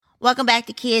Welcome back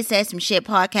to Kids Said Some Shit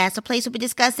podcast, a place where we're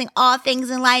discussing all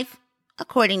things in life,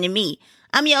 according to me.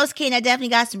 I'm your host, Kid, and I definitely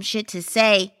got some shit to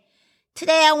say.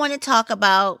 Today, I want to talk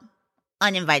about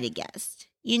uninvited guests.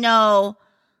 You know,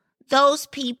 those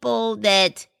people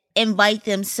that invite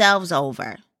themselves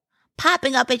over,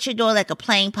 popping up at your door like a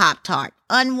plain Pop-Tart,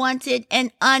 unwanted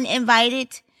and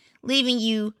uninvited, leaving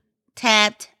you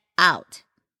tapped out.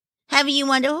 Having you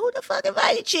wonder, who the fuck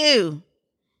invited you?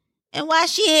 And why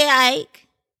she here, Ike?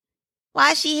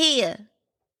 Why is she here?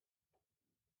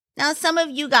 Now, some of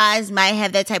you guys might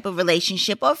have that type of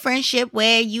relationship or friendship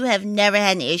where you have never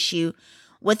had an issue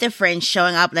with a friend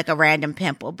showing up like a random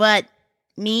pimple. But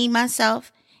me,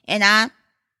 myself, and I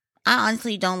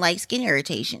honestly don't like skin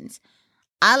irritations.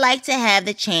 I like to have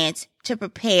the chance to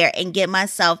prepare and get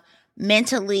myself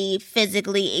mentally,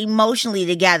 physically, emotionally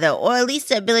together, or at least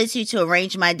the ability to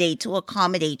arrange my day to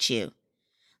accommodate you.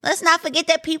 Let's not forget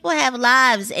that people have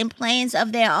lives and plans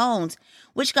of their own,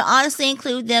 which can honestly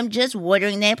include them just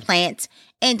watering their plants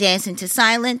and dancing to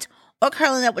silent or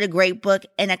curling up with a great book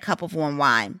and a cup of warm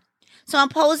wine. So I'm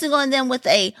posing on them with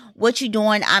a, what you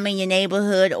doing, I'm in your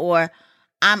neighborhood, or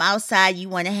I'm outside, you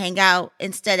want to hang out,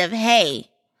 instead of,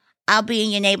 hey, I'll be in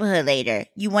your neighborhood later.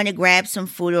 You want to grab some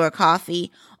food or a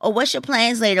coffee? Or what's your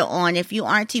plans later on? If you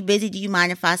aren't too busy, do you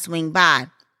mind if I swing by?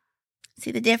 See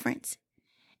the difference?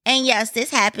 And yes,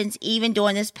 this happens even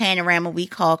during this panorama we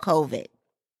call COVID.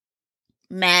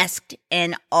 Masked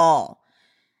and all.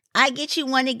 I get you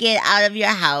want to get out of your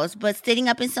house, but sitting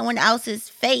up in someone else's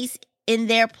face in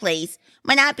their place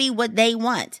might not be what they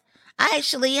want. I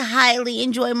actually highly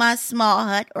enjoy my small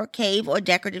hut or cave or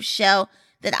decorative shell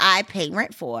that I pay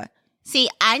rent for. See,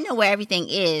 I know where everything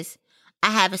is.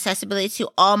 I have accessibility to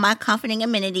all my comforting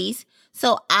amenities,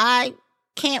 so I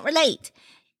can't relate.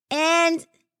 And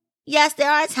yes,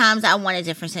 there are times I want a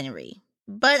different scenery,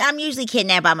 but I'm usually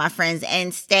kidnapped by my friends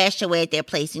and stashed away at their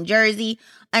place in Jersey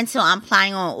until I'm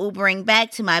planning on Ubering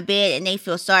back to my bed and they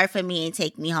feel sorry for me and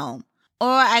take me home.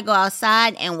 Or I go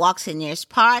outside and walk to the nearest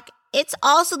park. It's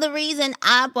also the reason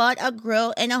I bought a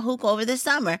grill and a hookah over the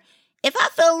summer. If I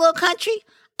feel a little country,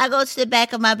 I go to the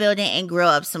back of my building and grill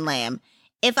up some lamb.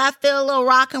 If I feel a little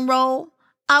rock and roll,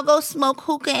 I'll go smoke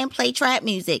hookah and play trap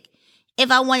music. If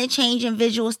I want to change in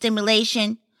visual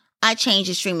stimulation, I change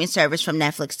the streaming service from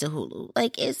Netflix to Hulu.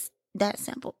 Like, it's that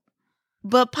simple.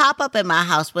 But pop up at my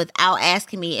house without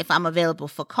asking me if I'm available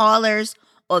for callers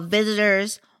or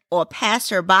visitors or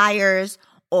passerbyers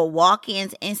or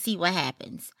walk-ins and see what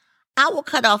happens. I will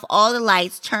cut off all the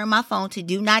lights, turn my phone to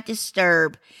do not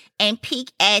disturb, and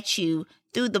peek at you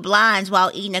through the blinds while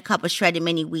eating a cup of shredded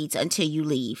mini wheats until you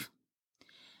leave.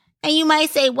 And you might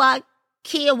say, well,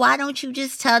 kid, why don't you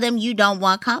just tell them you don't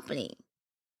want company?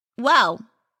 Well,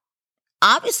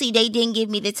 obviously they didn't give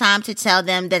me the time to tell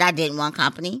them that I didn't want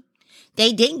company.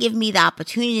 They didn't give me the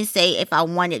opportunity to say if I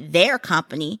wanted their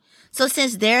company. So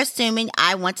since they're assuming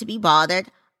I want to be bothered,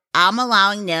 I'm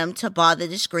allowing them to bother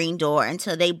the screen door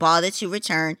until they bother to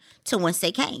return to whence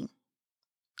they came.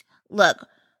 Look,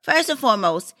 first and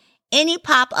foremost, any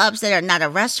pop-ups that are not a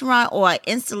restaurant or an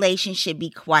installation should be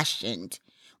questioned.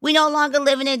 We no longer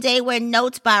live in a day where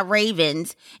notes by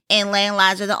ravens and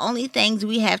landlines are the only things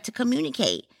we have to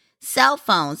communicate. Cell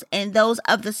phones, and those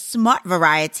of the smart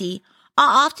variety,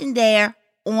 are often there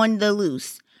on the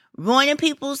loose, ruining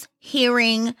people's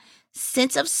hearing,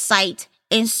 sense of sight,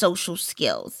 and social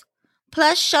skills.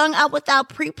 Plus, showing up without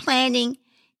pre-planning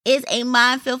is a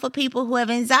minefield for people who have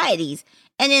anxieties.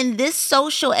 And in this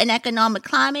social and economic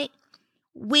climate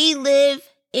we live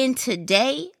in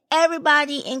today,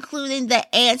 everybody, including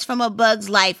the ants from A Bug's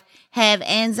Life, have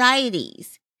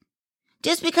anxieties.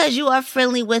 Just because you are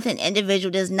friendly with an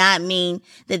individual does not mean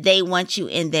that they want you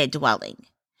in their dwelling.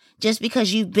 Just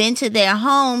because you've been to their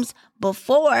homes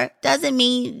before doesn't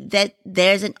mean that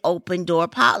there's an open door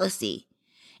policy.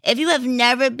 If you have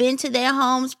never been to their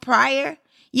homes prior,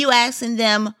 you asking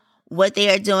them what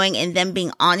they are doing and them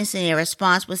being honest in their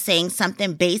response with saying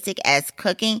something basic as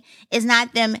cooking is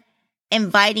not them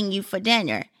inviting you for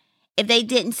dinner. If they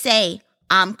didn't say,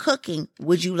 I'm cooking,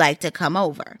 would you like to come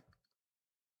over?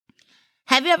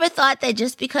 Have you ever thought that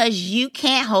just because you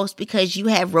can't host because you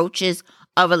have roaches,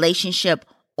 a relationship,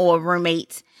 or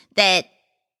roommates, that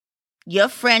your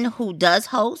friend who does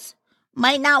host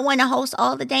might not want to host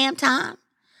all the damn time?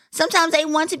 Sometimes they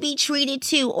want to be treated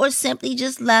to or simply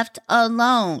just left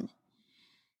alone.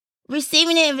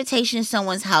 Receiving an invitation to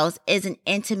someone's house is an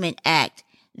intimate act.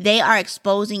 They are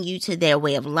exposing you to their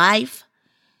way of life,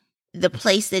 the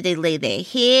place that they lay their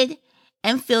head,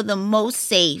 and feel the most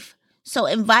safe. So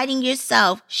inviting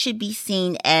yourself should be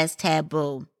seen as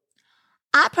taboo.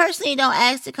 I personally don't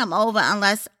ask to come over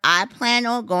unless I plan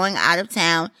on going out of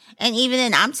town, and even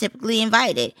then I'm typically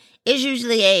invited. It's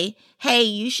usually a, hey,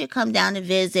 you should come down to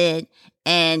visit,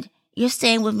 and you're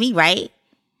staying with me, right?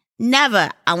 Never,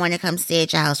 I want to come stay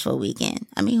at your house for a weekend.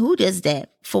 I mean, who does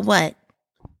that? For what?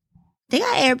 They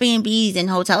got Airbnbs and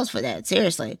hotels for that,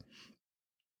 seriously.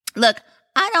 Look,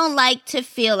 I don't like to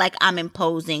feel like I'm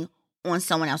imposing on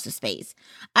someone else's space.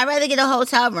 I'd rather get a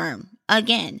hotel room,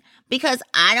 again, because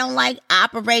I don't like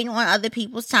operating on other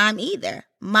people's time either.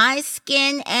 My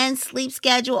skin and sleep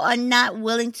schedule are not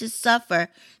willing to suffer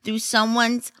through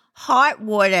someone's hard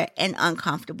water and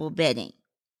uncomfortable bedding.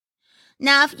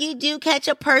 Now, if you do catch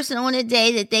a person on a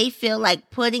day that they feel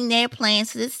like putting their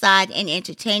plans to the side and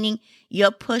entertaining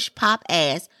your push-pop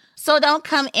ass, so don't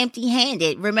come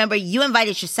empty-handed. Remember, you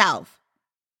invited yourself.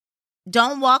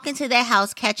 Don't walk into their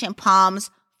house catching palms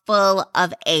full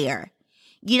of air.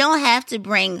 You don't have to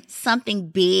bring something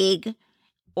big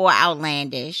or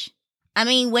outlandish. I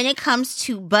mean, when it comes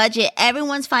to budget,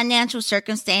 everyone's financial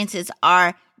circumstances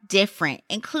are different,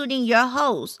 including your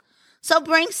host. So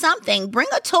bring something. Bring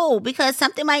a tool because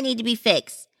something might need to be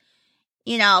fixed.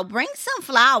 Bring some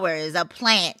flowers, a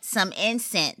plant, some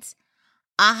incense,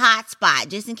 a hotspot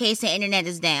just in case the internet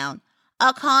is down,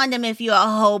 a condom if you're a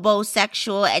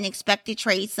hobosexual and expect to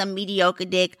trade some mediocre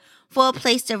dick for a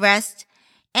place to rest,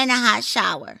 and a hot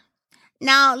shower.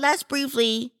 Now, let's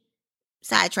briefly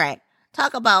sidetrack.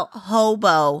 Talk about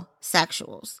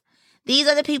hobosexuals. These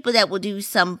are the people that will do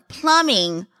some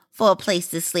plumbing for a place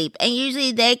to sleep. And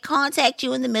usually they contact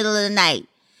you in the middle of the night.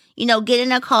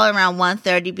 Getting a call around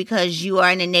 1:30 because you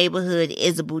are in the neighborhood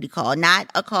is a booty call,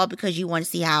 not a call because you want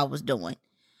to see how I was doing.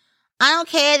 I don't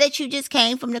care that you just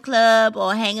came from the club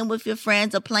or hanging with your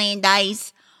friends or playing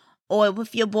dice or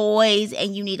with your boys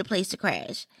and you need a place to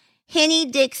crash. Henny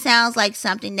dick sounds like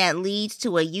something that leads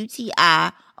to a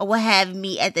UTI or will have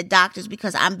me at the doctor's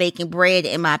because I'm baking bread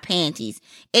in my panties.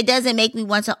 It doesn't make me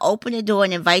want to open the door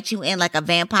and invite you in like a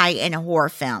vampire in a horror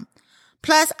film.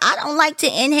 Plus, I don't like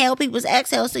to inhale people's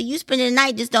exhales, so you spending the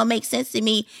night just don't make sense to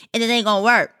me and it ain't gonna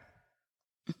work.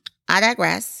 I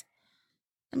digress.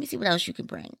 Let me see what else you can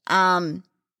bring.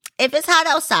 If it's hot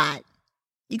outside,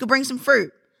 you can bring some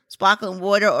fruit, sparkling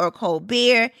water or a cold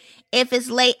beer. If it's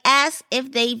late, ask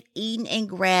if they've eaten and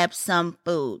grabbed some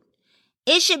food.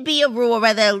 It should be a rule, or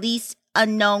rather at least a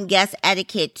known guest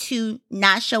etiquette, to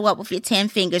not show up with your 10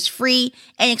 fingers free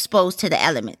and exposed to the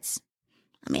elements.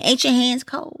 I mean, ain't your hands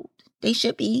cold? They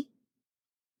should be.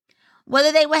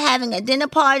 Whether they were having a dinner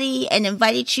party and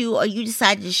invited you or you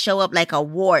decided to show up like a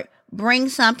wart, bring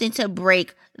something to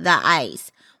break the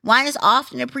ice. Wine is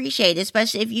often appreciated,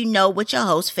 especially if you know what your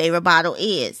host's favorite bottle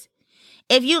is.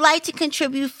 If you like to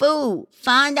contribute food,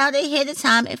 find out ahead of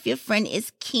time if your friend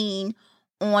is keen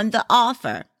on the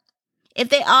offer. If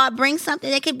they are, bring something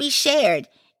that can be shared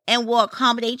and will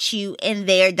accommodate you in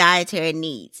their dietary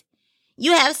needs.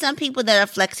 You have some people that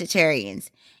are flexitarians,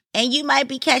 and you might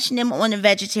be catching them on a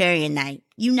vegetarian night.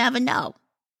 You never know.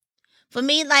 For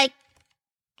me,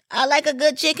 I like a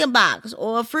good chicken box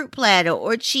or a fruit platter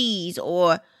or cheese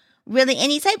or really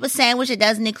any type of sandwich that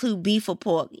doesn't include beef or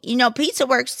pork. Pizza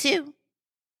works too.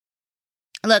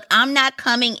 Look, I'm not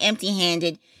coming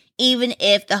empty-handed, even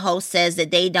if the host says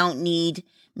that they don't need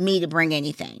me to bring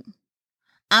anything.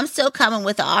 I'm still coming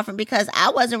with the offering because I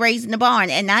wasn't raised in the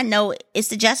barn and I know it's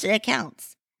the gesture that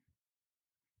counts.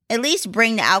 At least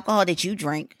bring the alcohol that you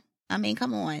drink. I mean,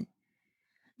 come on.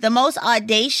 The most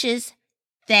audacious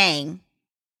thing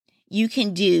you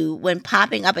can do when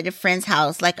popping up at a friend's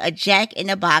house like a jack in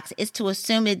a box is to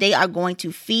assume that they are going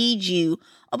to feed you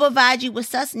or provide you with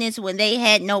sustenance when they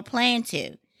had no plan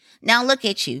to. Now look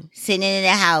at you, sitting in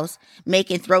the house,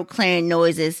 making throat-clearing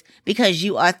noises because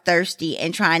you are thirsty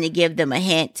and trying to give them a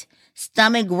hint.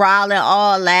 Stomach growling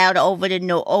all loud over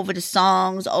the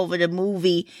songs, over the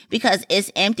movie because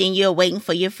it's empty and you're waiting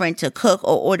for your friend to cook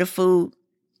or order food.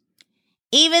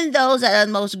 Even those that are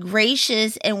the most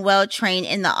gracious and well-trained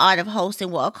in the art of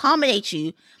hosting will accommodate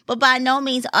you, but by no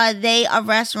means are they a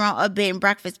restaurant or bed and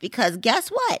breakfast because guess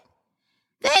what?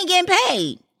 They ain't getting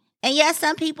paid. And yes,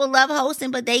 some people love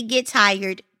hosting, but they get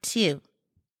tired too.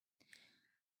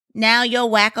 Now your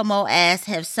whack-a-mole ass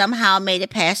have somehow made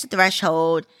it past the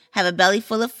threshold, have a belly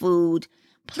full of food.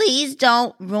 Please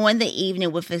don't ruin the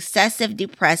evening with excessive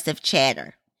depressive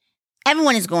chatter.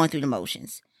 Everyone is going through the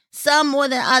motions. Some more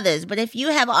than others, but if you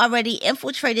have already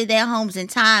infiltrated their homes in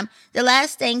time, the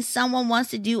last thing someone wants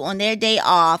to do on their day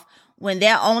off when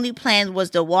their only plan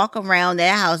was to walk around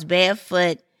their house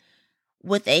barefoot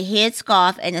with a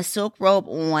headscarf and a silk robe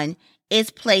on is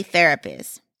play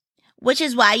therapist. which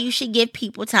is why you should give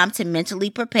people time to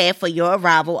mentally prepare for your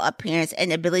arrival, appearance,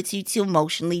 and ability to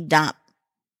emotionally dump.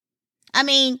 I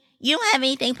mean, you don't have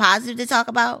anything positive to talk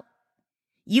about?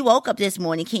 You woke up this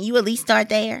morning. Can you at least start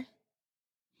there?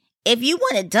 If you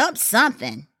want to dump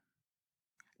something,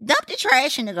 dump the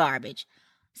trash in the garbage.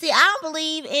 See, I don't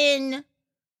believe in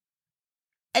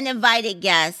an invited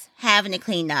guest having to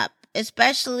clean up,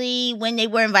 especially when they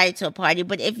were invited to a party.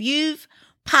 But if you've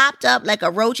popped up like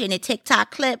a roach in a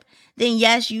TikTok clip, then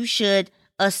yes, you should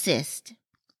assist.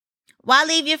 Why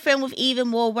leave your friend with even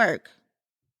more work?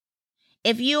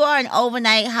 If you are an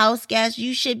overnight house guest,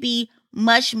 you should be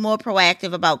much more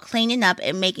proactive about cleaning up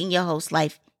and making your host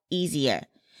life easier,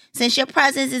 since your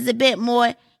presence is a bit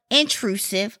more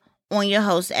intrusive on your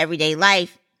host's everyday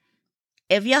life.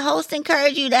 If your host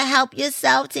encourages you to help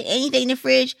yourself to anything in the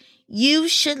fridge, you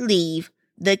should leave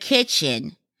the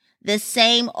kitchen the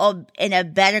same or in a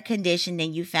better condition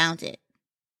than you found it.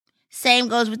 Same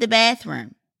goes with the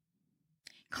bathroom.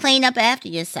 Clean up after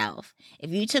yourself. If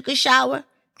you took a shower,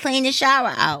 clean the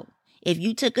shower out. If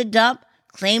you took a dump,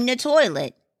 clean the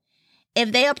toilet.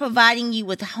 If they are providing you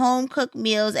with home-cooked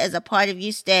meals as a part of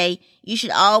your stay, you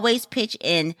should always pitch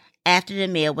in after the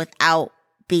meal without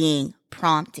being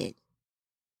prompted.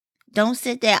 Don't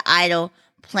sit there idle,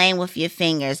 playing with your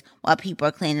fingers while people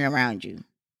are cleaning around you.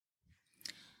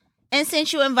 And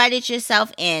since you invited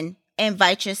yourself in,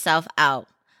 invite yourself out.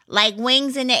 Like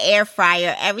wings in the air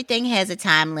fryer, everything has a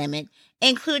time limit,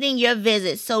 including your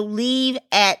visit, so leave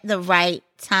at the right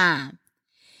time.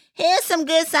 Here's some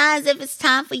good signs if it's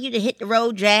time for you to hit the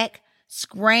road, Jack.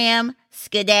 Scram,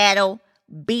 skedaddle,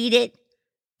 beat it,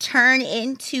 turn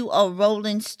into a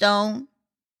rolling stone.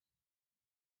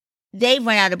 They've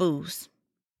run out of booze.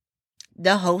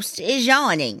 The host is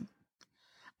yawning.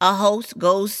 A host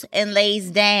goes and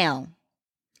lays down.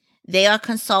 They are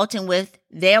consulting with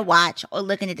their watch or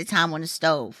looking at the time on the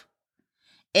stove.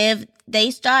 If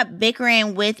they start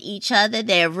bickering with each other,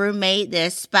 their roommate, their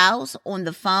spouse on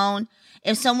the phone,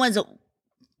 if someone's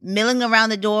milling around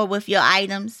the door with your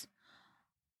items,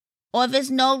 or if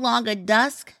it's no longer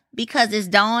dusk because it's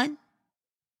dawn,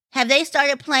 have they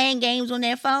started playing games on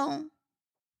their phone?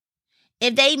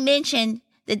 If they mention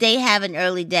that they have an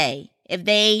early day, if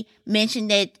they mention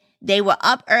that they were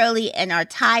up early and are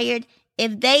tired,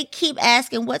 if they keep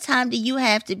asking what time do you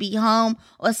have to be home,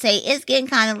 or say it's getting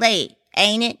kind of late,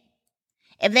 ain't it?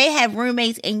 If they have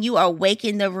roommates and you are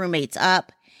waking the roommates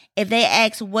up, if they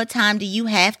ask what time do you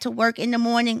have to work in the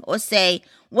morning, or say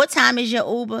what time is your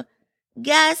Uber,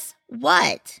 guess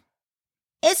what?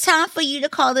 It's time for you to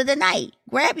call it a night.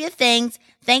 Grab your things,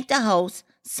 thank the host,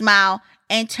 smile,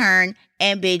 and turn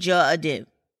and bid your adieu.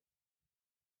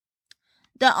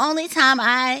 The only time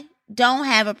I don't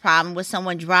have a problem with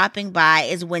someone dropping by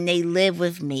is when they live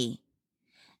with me,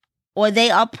 or they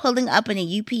are pulling up in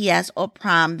a UPS or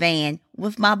Prime van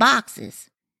with my boxes.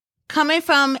 Coming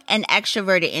from an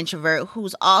extroverted introvert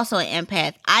who's also an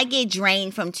empath, I get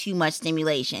drained from too much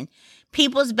stimulation.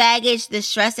 People's baggage, the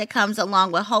stress that comes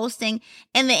along with hosting,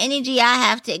 and the energy I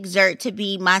have to exert to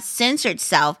be my censored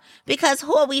self, because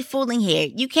who are we fooling here?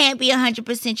 You can't be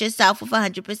 100% yourself with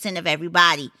 100% of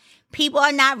everybody. People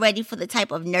are not ready for the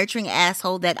type of nurturing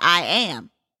asshole that I am.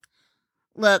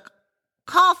 Look,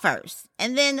 call first,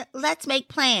 and then let's make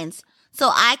plans so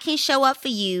I can show up for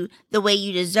you the way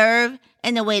you deserve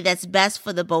and the way that's best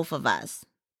for the both of us.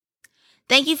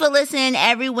 Thank you for listening.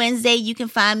 Every Wednesday, you can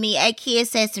find me at Kia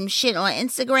Said Some Shit on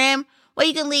Instagram, where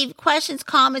you can leave questions,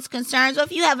 comments, concerns, or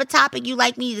if you have a topic you'd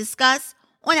like me to discuss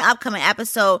on an upcoming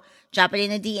episode, drop it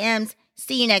in the DMs.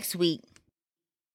 See you next week.